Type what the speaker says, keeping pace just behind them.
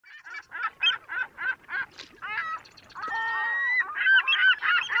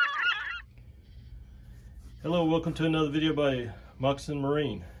Hello, welcome to another video by Moccasin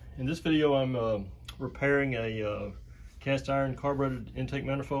Marine. In this video I'm repairing a cast iron carbureted intake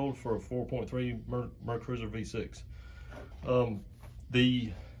manifold for a 4.3 Mercruiser V6.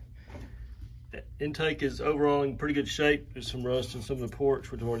 The intake is overall in pretty good shape. There's some rust in some of the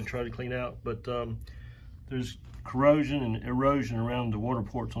ports which I've already tried to clean out, but there's corrosion and erosion around the water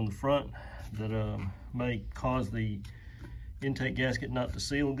ports on the front that may cause the intake gasket not to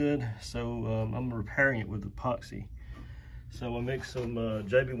seal good, so I'm repairing it with epoxy. So I mixed some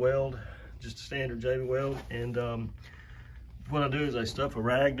JB Weld, just a standard JB Weld, and what I do is I stuff a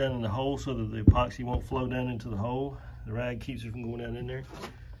rag down in the hole so that the epoxy won't flow down into the hole. The rag keeps it from going down in there,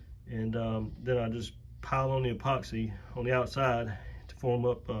 and then I just pile on the epoxy on the outside to form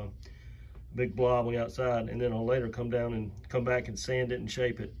up a big blob on the outside, and then I'll later come back and sand it and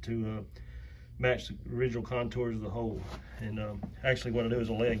shape it to match the original contours of the hole. And actually what I do is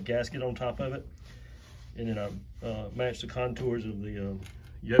I lay a gasket on top of it, and then I match the contours of the,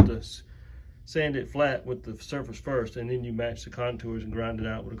 you have to sand it flat with the surface first, and then you match the contours and grind it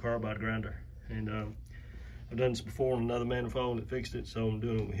out with a carbide grinder. And I've done this before on another manifold and it fixed it, so I'm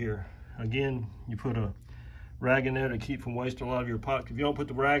doing it here. Again, you put a rag in there to keep from wasting a lot of your epoxy. If you don't put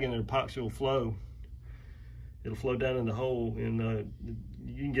the rag in there, the epoxy will flow. It'll flow down in the hole, and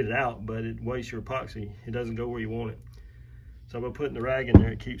you can get it out, but it wastes your epoxy. It doesn't go where you want it. So by putting the rag in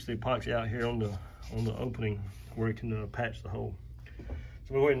there, it keeps the epoxy out here on the opening where it can patch the hole. So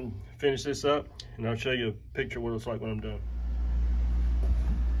we'll go ahead and finish this up, and I'll show you a picture of what it looks like when I'm done.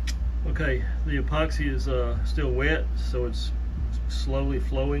 Okay, the epoxy is still wet, so it's slowly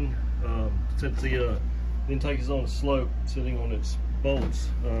flowing. Since the intake is on a slope, sitting on its bolts,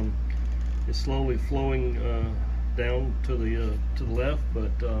 it's slowly flowing down to the left,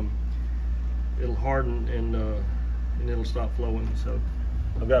 but it'll harden and it'll stop flowing. So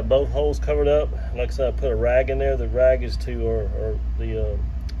I've got both holes covered up. Like I said, I put a rag in there. The rag is to, or the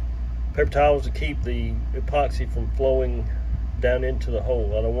paper towels to keep the epoxy from flowing down into the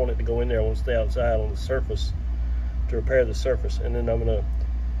hole. I don't want it to go in there. I want it to stay outside on the surface to repair the surface. And then I'm gonna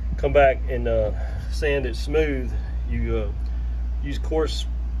come back and sand it smooth. You use coarse,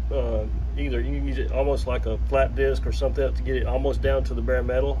 either you can use it almost like a flat disc or something to get it almost down to the bare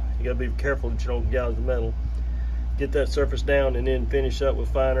metal. You gotta be careful that you don't gouge the metal. Get that surface down, and then finish up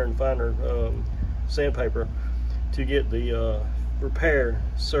with finer and finer sandpaper to get the repair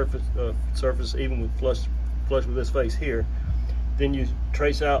surface even with flush with this face here. Then you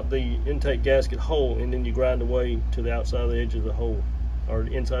trace out the intake gasket hole, and then you grind away to the outside of the edge of the hole, or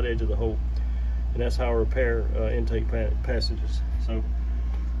the inside edge of the hole. And that's how I repair intake passages. So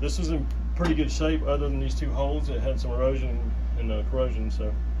this is in pretty good shape, other than these two holes that had some erosion and corrosion.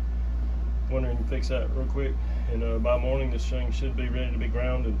 So went in and fix that real quick, and by morning this thing should be ready to be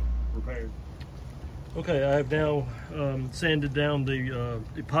ground and repaired. Okay, I have now sanded down the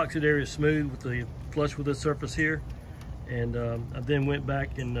epoxy area smooth with the flush with the surface here, and I then went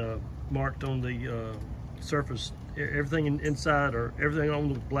back and marked on the surface everything inside, or everything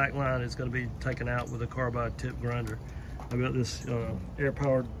on the black line is going to be taken out with a carbide tip grinder. I've got this air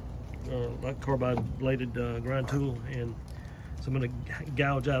powered like carbide bladed grind tool, and so I'm going to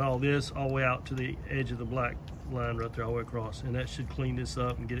gouge out all this all the way out to the edge of the black line right there all the way across, and that should clean this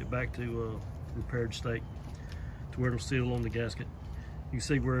up and get it back to repaired state to where it'll seal on the gasket. You can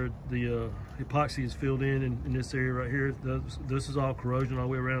see where the epoxy is filled in this area right here. This is all corrosion all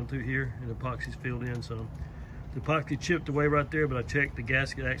the way around through here, and the epoxy's filled in. So the epoxy chipped away right there, but I checked the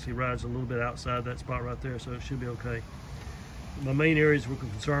gasket actually rides a little bit outside that spot right there, so it should be okay. My main areas we're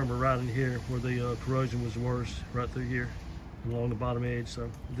concerned were right in here where the corrosion was worse, right through here along the bottom edge.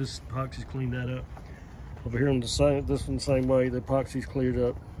 So this epoxy's cleaned that up. Over here on this one the same way, the epoxy's cleared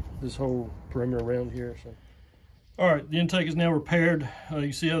up this whole perimeter around here. So all right, the intake is now repaired.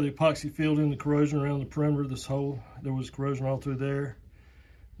 You see how the epoxy filled in the corrosion around the perimeter of this hole. There was corrosion all through there,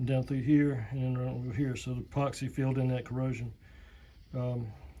 and down through here, and then right over here. So the epoxy filled in that corrosion.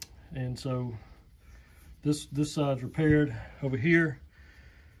 And so this side's repaired. Over here,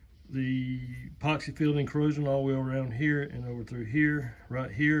 the epoxy filled in corrosion all the way around here and over through here.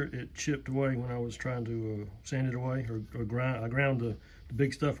 Right here, it chipped away when I was trying to sand it away, or grind. I ground the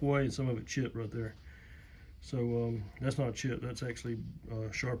big stuff away, and some of it chipped right there. So that's not chip, that's actually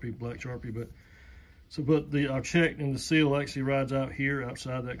Sharpie, black Sharpie. But I checked, and the seal actually rides out here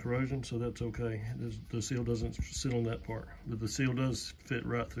outside that corrosion, so that's okay. The seal doesn't sit on that part, but the seal does fit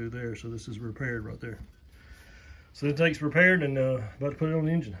right through there. So this is repaired right there. So the intake's repaired, and about to put it on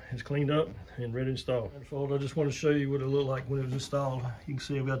the engine. It's cleaned up and ready to install. I just want to show you what it looked like when it was installed. You can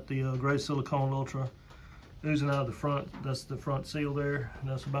see I've got the gray silicone ultra oozing out of the front. That's the front seal there, and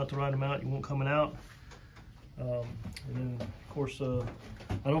that's about the right amount you want coming out. And then of course,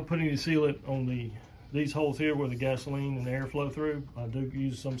 I don't put any sealant on these holes here where the gasoline and the air flow through. I do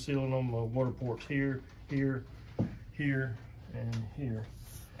use some sealant on my water ports here, here, here, and here.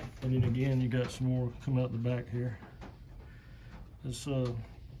 And then again, you got some more coming out the back here. It's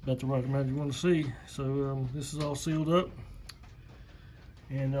about the right amount you want to see. So this is all sealed up.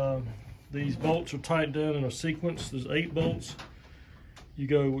 And these bolts are tightened down in a sequence. There's 8 bolts.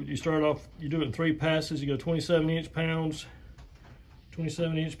 You start off, you do it in 3 passes. You go 27 inch-pounds,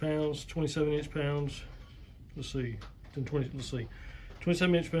 27 inch-pounds, 27 inch-pounds. Let's see,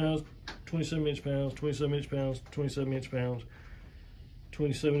 27 inch-pounds, 27 inch-pounds, 27 inch-pounds, 27 inch-pounds,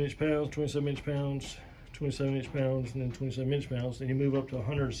 27 inch-pounds, 27 inch-pounds, 27 inch-pounds, and then 27 inch-pounds. Then you move up to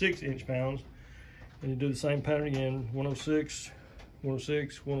 106 inch-pounds, and you do the same pattern again. 106,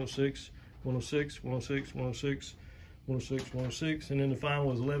 106, 106, 106, 106, 106, 106, 106, and then the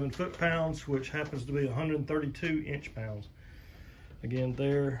final is 11 foot-pounds, which happens to be 132 inch-pounds. Again,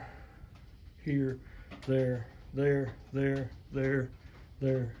 there, here, there, there, there, there,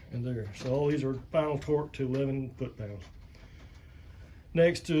 there, and there. So all these are final torque to 11 foot-pounds.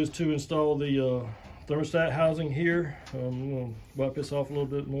 Next is to install the thermostat housing here. I'm going to wipe this off a little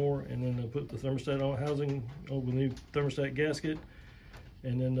bit more, and then put the thermostat housing over the new thermostat gasket.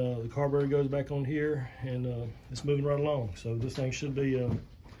 And then the carburetor goes back on here, and it's moving right along. So this thing should be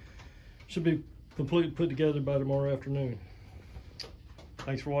completely put together by tomorrow afternoon.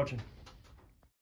 Thanks for watching.